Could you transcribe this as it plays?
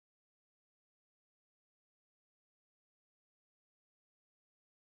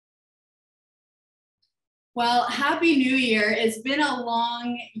Well, Happy New Year. It's been a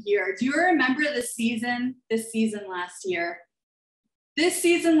long year. Do you remember this season last year? This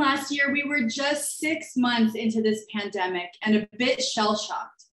season last year, we were just 6 months into this pandemic and a bit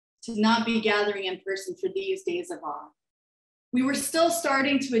shell-shocked to not be gathering in person for these days of awe. We were still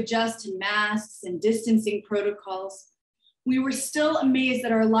starting to adjust to masks and distancing protocols. We were still amazed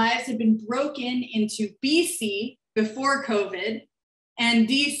that our lives had been broken into BC before COVID and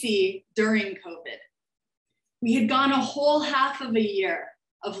DC during COVID. We had gone a whole half of a year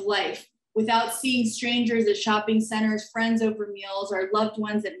of life without seeing strangers at shopping centers, friends over meals, or loved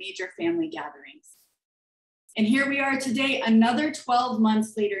ones at major family gatherings. And here we are today, another 12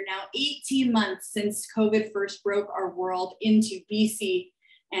 months later, now 18 months since COVID first broke our world into BC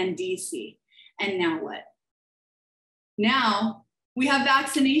and DC. And now what? Now we have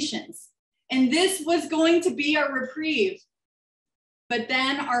vaccinations, and this was going to be our reprieve. But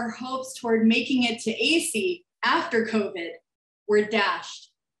then our hopes toward making it to AC after COVID were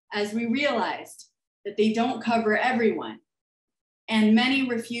dashed as we realized that they don't cover everyone, and many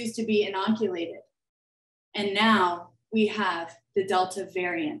refuse to be inoculated. And now we have the Delta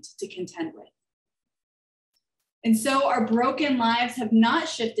variant to contend with. And so our broken lives have not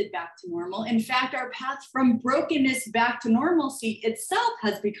shifted back to normal. In fact, our path from brokenness back to normalcy itself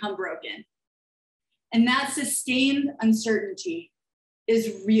has become broken. And that sustained uncertainty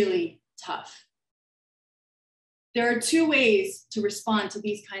is really tough. There are two ways to respond to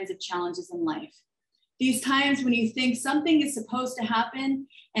these kinds of challenges in life. These times when you think something is supposed to happen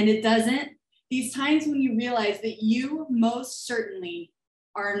and it doesn't. These times when you realize that you most certainly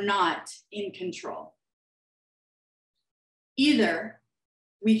are not in control. Either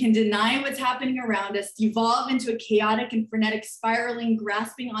we can deny what's happening around us, devolve into a chaotic and frenetic spiraling,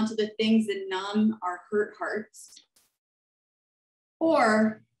 grasping onto the things that numb our hurt hearts,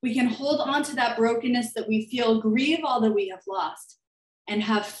 or we can hold on to that brokenness that we feel, grieve all that we have lost, and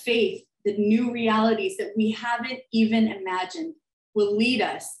have faith that new realities that we haven't even imagined will lead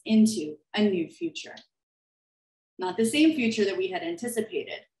us into a new future. Not the same future that we had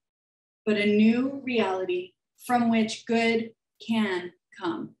anticipated, but a new reality from which good can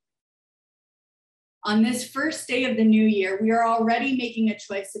come. On this first day of the new year, we are already making a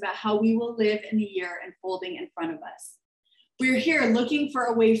choice about how we will live in the year unfolding in front of us. We're here looking for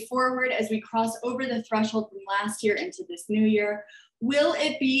a way forward as we cross over the threshold from last year into this new year. Will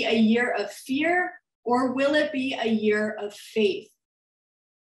it be a year of fear, or will it be a year of faith?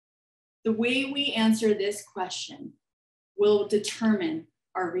 The way we answer this question will determine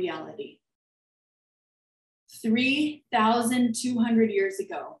our reality. 3,200 years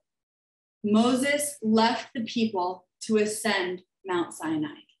ago, Moses left the people to ascend Mount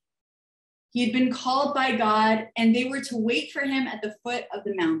Sinai. He had been called by God, and they were to wait for him at the foot of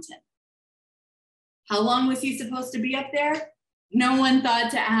the mountain. How long was he supposed to be up there? No one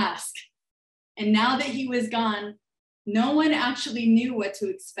thought to ask. And now that he was gone, no one actually knew what to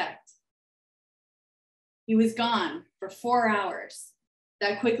expect. He was gone for 4 hours.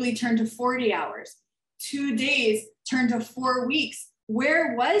 That quickly turned to 40 hours. 2 days turned to 4 weeks.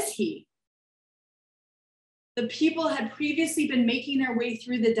 Where was he? The people had previously been making their way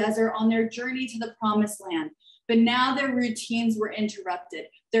through the desert on their journey to the promised land, but now their routines were interrupted,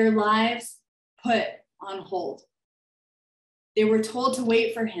 their lives put on hold. They were told to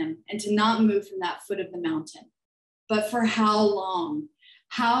wait for him and to not move from that foot of the mountain. But for how long?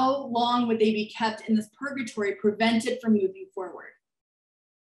 How long would they be kept in this purgatory, prevented from moving forward?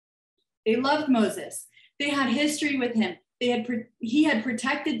 They loved Moses. They had history with him. He had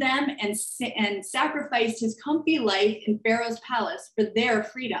protected them and sacrificed his comfy life in Pharaoh's palace for their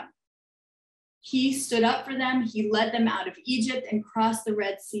freedom. He stood up for them. He led them out of Egypt and crossed the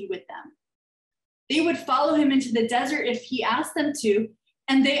Red Sea with them. They would follow him into the desert if he asked them to,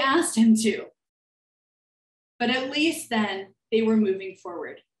 and they asked him to. But at least then they were moving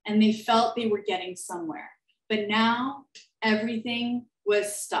forward and they felt they were getting somewhere. But now everything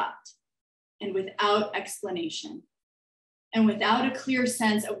was stopped and without explanation, and without a clear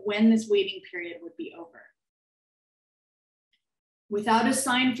sense of when this waiting period would be over. Without a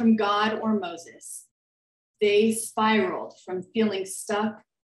sign from God or Moses, they spiraled from feeling stuck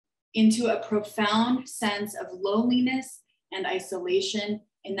into a profound sense of loneliness and isolation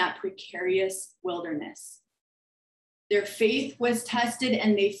in that precarious wilderness. Their faith was tested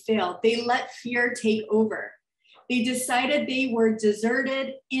and they failed. They let fear take over. They decided they were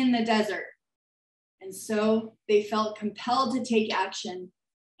deserted in the desert. And so they felt compelled to take action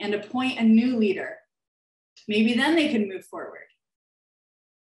and appoint a new leader. Maybe then they could move forward.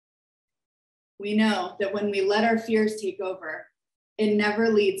 We know that when we let our fears take over, it never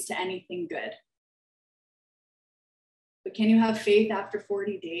leads to anything good. But can you have faith after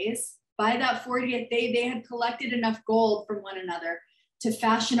 40 days? By that 40th day, they had collected enough gold from one another to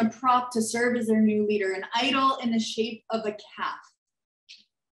fashion a prop to serve as their new leader, an idol in the shape of a calf.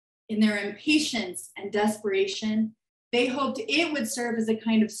 In their impatience and desperation, they hoped it would serve as a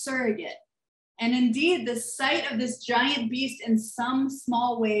kind of surrogate. And indeed, the sight of this giant beast in some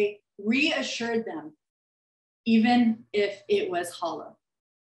small way reassured them, even if it was hollow.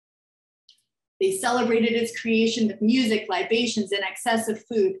 They celebrated its creation with music, libations, and excessive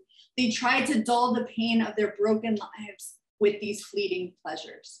food. They tried to dull the pain of their broken lives with these fleeting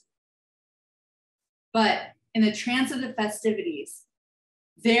pleasures. But in the trance of the festivities,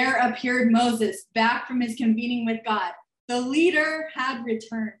 there appeared Moses back from his convening with God. The leader had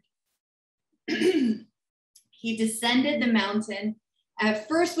returned. He descended the mountain, at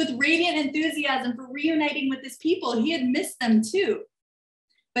first with radiant enthusiasm for reuniting with his people. He had missed them too.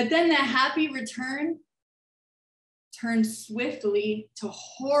 But then that happy return turned swiftly to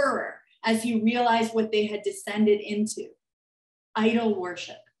horror as he realized what they had descended into: idol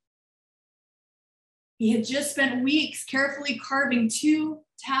worship. He had just spent weeks carefully carving 2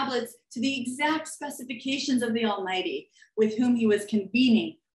 tablets to the exact specifications of the Almighty, with whom he was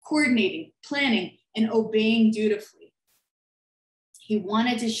convening, coordinating, planning, and obeying dutifully. He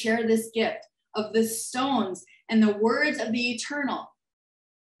wanted to share this gift of the stones and the words of the eternal.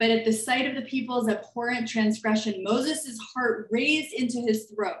 But at the sight of the people's abhorrent transgression, Moses' heart raised into his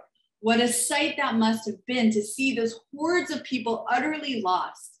throat. What a sight that must have been to see those hordes of people utterly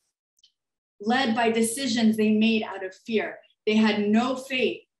lost, led by decisions they made out of fear. They had no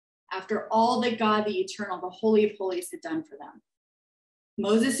faith after all that God, the eternal, the Holy of Holies, had done for them.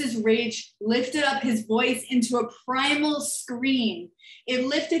 Moses' rage lifted up his voice into a primal scream. It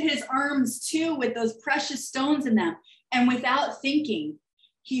lifted his arms too with those precious stones in them. And without thinking,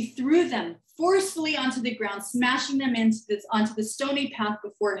 he threw them forcefully onto the ground, smashing them onto the stony path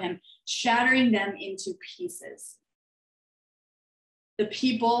before him, shattering them into pieces. The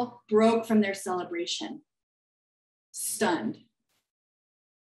people broke from their celebration, stunned.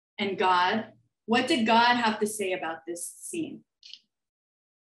 And God, what did God have to say about this scene?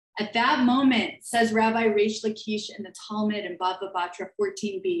 At that moment, says Rabbi Reish Lakish in the Talmud in Bava Batra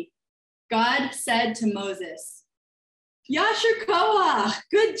 14b, God said to Moses, Yasher Koach,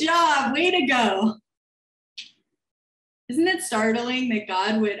 good job, way to go. Isn't it startling that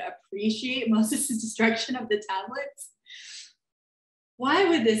God would appreciate Moses' destruction of the tablets? Why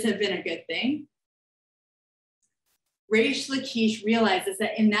would this have been a good thing? Reish Lakish realizes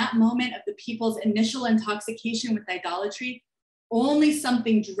that in that moment of the people's initial intoxication with idolatry, only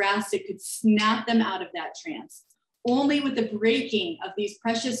something drastic could snap them out of that trance. Only with the breaking of these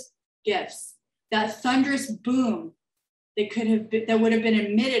precious gifts, that thunderous boom that would have been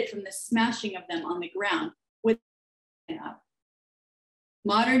emitted from the smashing of them on the ground would up.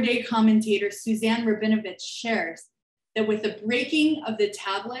 Modern day commentator Suzanne Rabinovich shares that with the breaking of the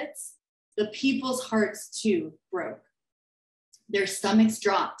tablets, the people's hearts too broke. Their stomachs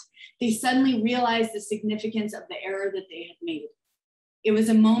dropped. They suddenly realized the significance of the error that they had made. It was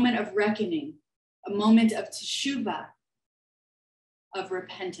a moment of reckoning, a moment of teshuvah, of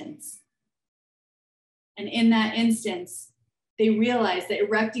repentance. And in that instance, they realized that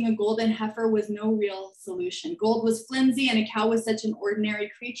erecting a golden heifer was no real solution. Gold was flimsy and a cow was such an ordinary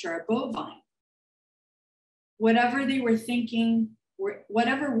creature, a bovine. Whatever they were thinking,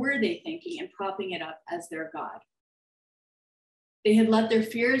 whatever were they thinking and propping it up as their God? They had let their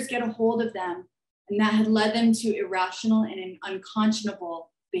fears get a hold of them, and that had led them to irrational and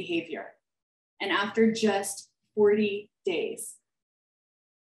unconscionable behavior. And after just 40 days.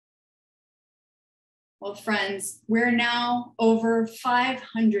 Well, friends, we're now over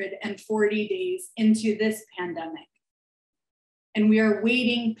 540 days into this pandemic. And we are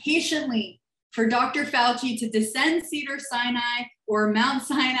waiting patiently for Dr. Fauci to descend Cedars-Sinai or Mount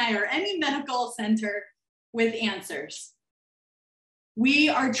Sinai or any medical center with answers. We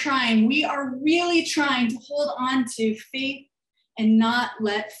are really trying to hold on to faith and not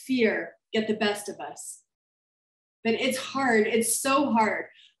let fear get the best of us. But it's hard, it's so hard.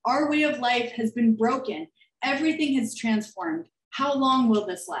 Our way of life has been broken. Everything has transformed. How long will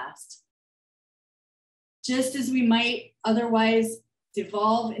this last? Just as we might otherwise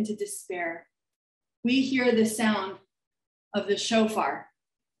devolve into despair, we hear the sound of the shofar.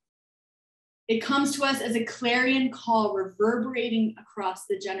 It comes to us as a clarion call reverberating across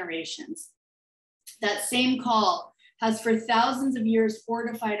the generations. That same call has for thousands of years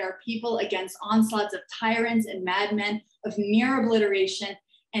fortified our people against onslaughts of tyrants and madmen, of near obliteration,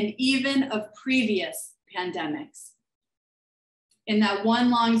 and even of previous pandemics. In that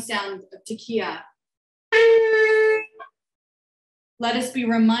one long sound of tekiah, Let us be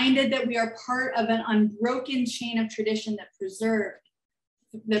reminded that we are part of an unbroken chain of tradition that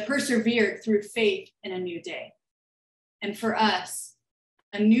persevered through faith in a new day. And for us,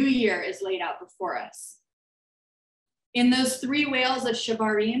 a new year is laid out before us. In those 3 wails of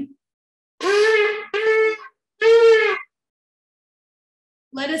Shavarim,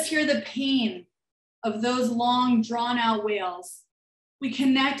 let us hear the pain of those long, drawn-out wails. We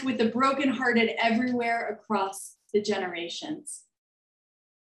connect with the brokenhearted everywhere across the generations.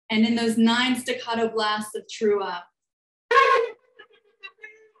 And in those 9 staccato blasts of Trua,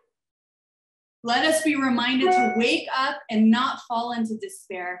 let us be reminded to wake up and not fall into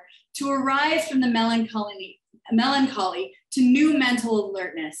despair, to arise from the melancholy to new mental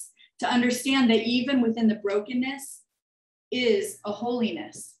alertness, to understand that even within the brokenness is a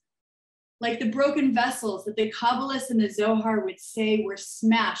holiness. Like the broken vessels that the Kabbalists and the Zohar would say were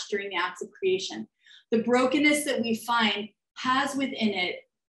smashed during the acts of creation. The brokenness that we find has within it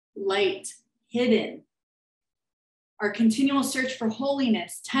light hidden. Our continual search for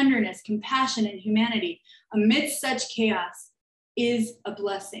holiness, tenderness, compassion, and humanity amidst such chaos is a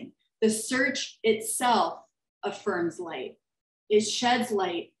blessing. The search itself affirms light. It sheds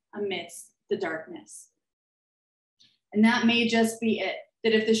light amidst the darkness. And that may just be it,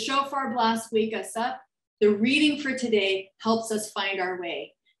 that if the shofar blasts wake us up, the reading for today helps us find our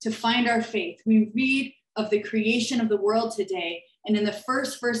way, to find our faith. We read of the creation of the world today, and in the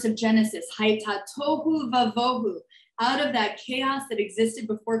first verse of Genesis, Hayta tohu vavohu, out of that chaos that existed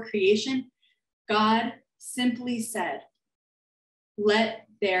before creation, God simply said, "Let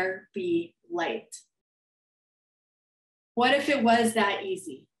there be light." What if it was that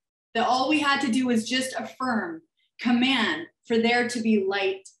easy? That all we had to do was just affirm, command for there to be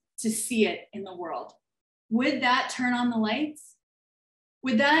light, to see it in the world? Would that turn on the lights?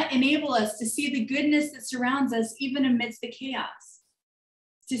 Would that enable us to see the goodness that surrounds us even amidst the chaos?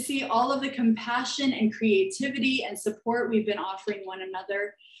 To see all of the compassion and creativity and support we've been offering one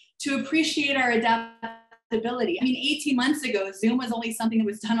another, to appreciate our adaptability. I mean, 18 months ago, Zoom was only something that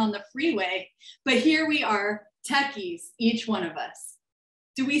was done on the freeway, but here we are, techies, each one of us.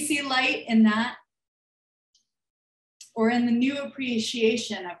 Do we see light in that? Or in the new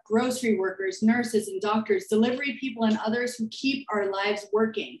appreciation of grocery workers, nurses, and doctors, delivery people, and others who keep our lives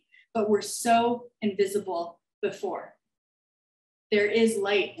working, but were so invisible before? There is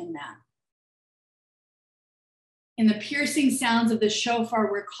light in that. In the piercing sounds of the shofar,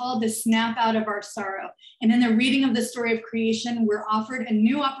 we're called to snap out of our sorrow. And in the reading of the story of creation, we're offered a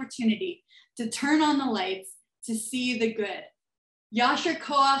new opportunity to turn on the lights, to see the good. Yasher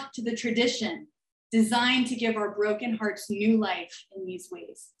koach to the tradition, designed to give our broken hearts new life in these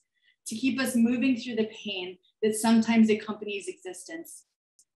ways, to keep us moving through the pain that sometimes accompanies existence,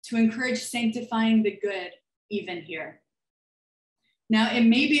 to encourage sanctifying the good even here. Now, it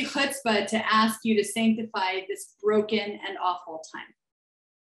may be chutzpah to ask you to sanctify this broken and awful time.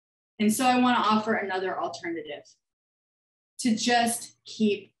 And so I want to offer another alternative, to just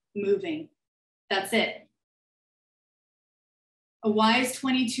keep moving. That's it. A wise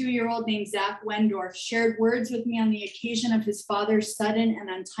 22-year-old named Zach Wendorf shared words with me on the occasion of his father's sudden and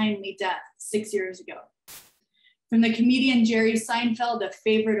untimely death 6 years ago. From the comedian Jerry Seinfeld, a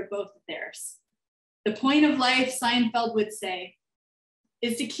favorite of both of theirs. The point of life, Seinfeld would say,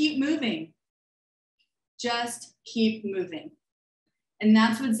 is to keep moving. Just keep moving. And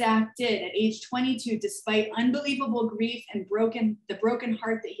that's what Zach did at age 22, despite unbelievable grief and the broken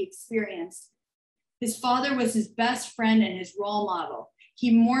heart that he experienced. His father was his best friend and his role model.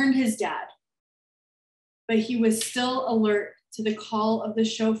 He mourned his dad, but he was still alert to the call of the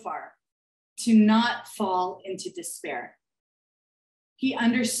shofar to not fall into despair. He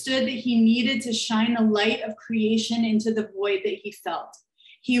understood that he needed to shine the light of creation into the void that he felt.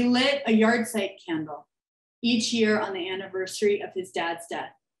 He lit a yahrzeit candle each year on the anniversary of his dad's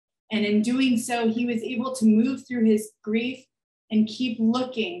death. And in doing so, he was able to move through his grief and keep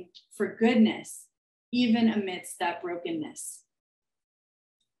looking for goodness, even amidst that brokenness.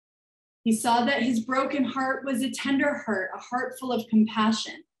 He saw that his broken heart was a tender heart, a heart full of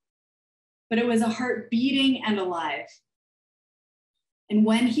compassion, but it was a heart beating and alive. And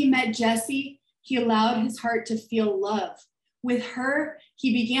when he met Jessie, he allowed his heart to feel love. With her,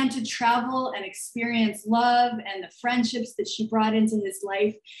 he began to travel and experience love and the friendships that she brought into his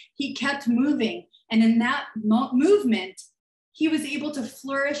life. He kept moving, and in that movement, he was able to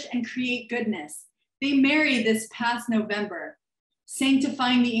flourish and create goodness. They married this past November,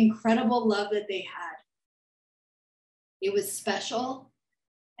 sanctifying the incredible love that they had. It was special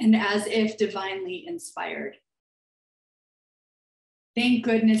and as if divinely inspired. Thank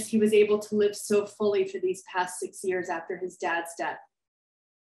goodness he was able to live so fully for these past 6 years after his dad's death.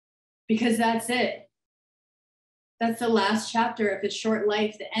 because that's it. That's the last chapter of his short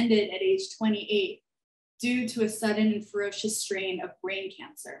life that ended at age 28 due to a sudden and ferocious strain of brain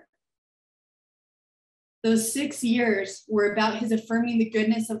cancer. Those 6 years were about his affirming the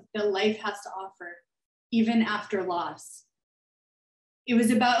goodness of that life has to offer, even after loss. It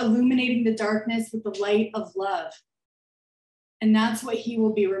was about illuminating the darkness with the light of love. And that's what he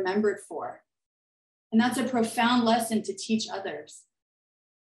will be remembered for. And that's a profound lesson to teach others.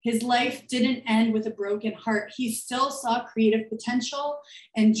 His life didn't end with a broken heart. He still saw creative potential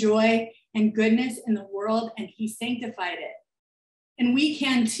and joy and goodness in the world, and he sanctified it. And we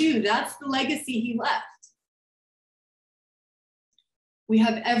can too. That's the legacy he left. We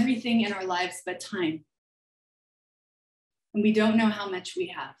have everything in our lives but time. And we don't know how much we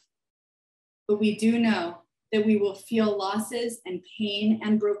have. But we do know that we will feel losses and pain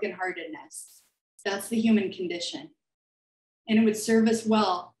and brokenheartedness. That's the human condition. And it would serve us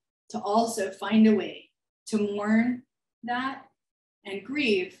well to also find a way to mourn that and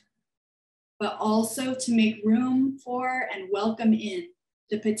grieve, but also to make room for and welcome in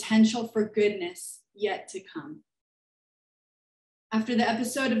the potential for goodness yet to come. After the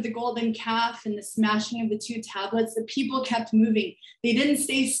episode of the golden calf and the smashing of the 2 tablets, the people kept moving. They didn't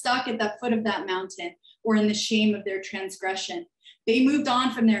stay stuck at the foot of that mountain or in the shame of their transgression. They moved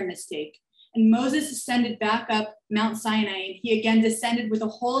on from their mistake. And Moses ascended back up Mount Sinai, and he again descended with a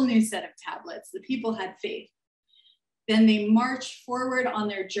whole new set of tablets. The people had faith. Then they marched forward on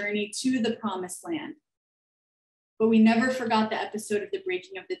their journey to the promised land. But we never forgot the episode of the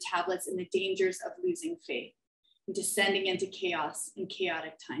breaking of the tablets and the dangers of losing faith and descending into chaos in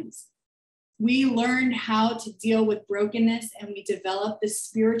chaotic times. We learned how to deal with brokenness, and we developed the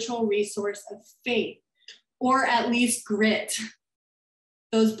spiritual resource of faith, or at least grit.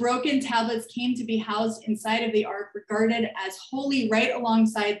 Those broken tablets came to be housed inside of the ark, regarded as holy right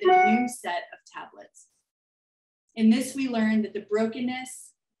alongside the new set of tablets. In this, we learned that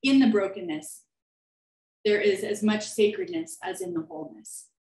in the brokenness, there is as much sacredness as in the wholeness.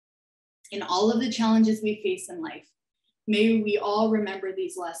 In all of the challenges we face in life, may we all remember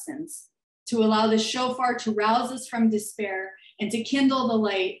these lessons to allow the shofar to rouse us from despair and to kindle the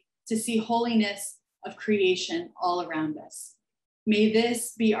light to see holiness of creation all around us. May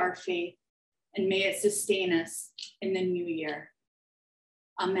this be our faith, and may it sustain us in the new year.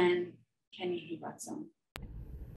 Amen. Ken Yehi Ratzon.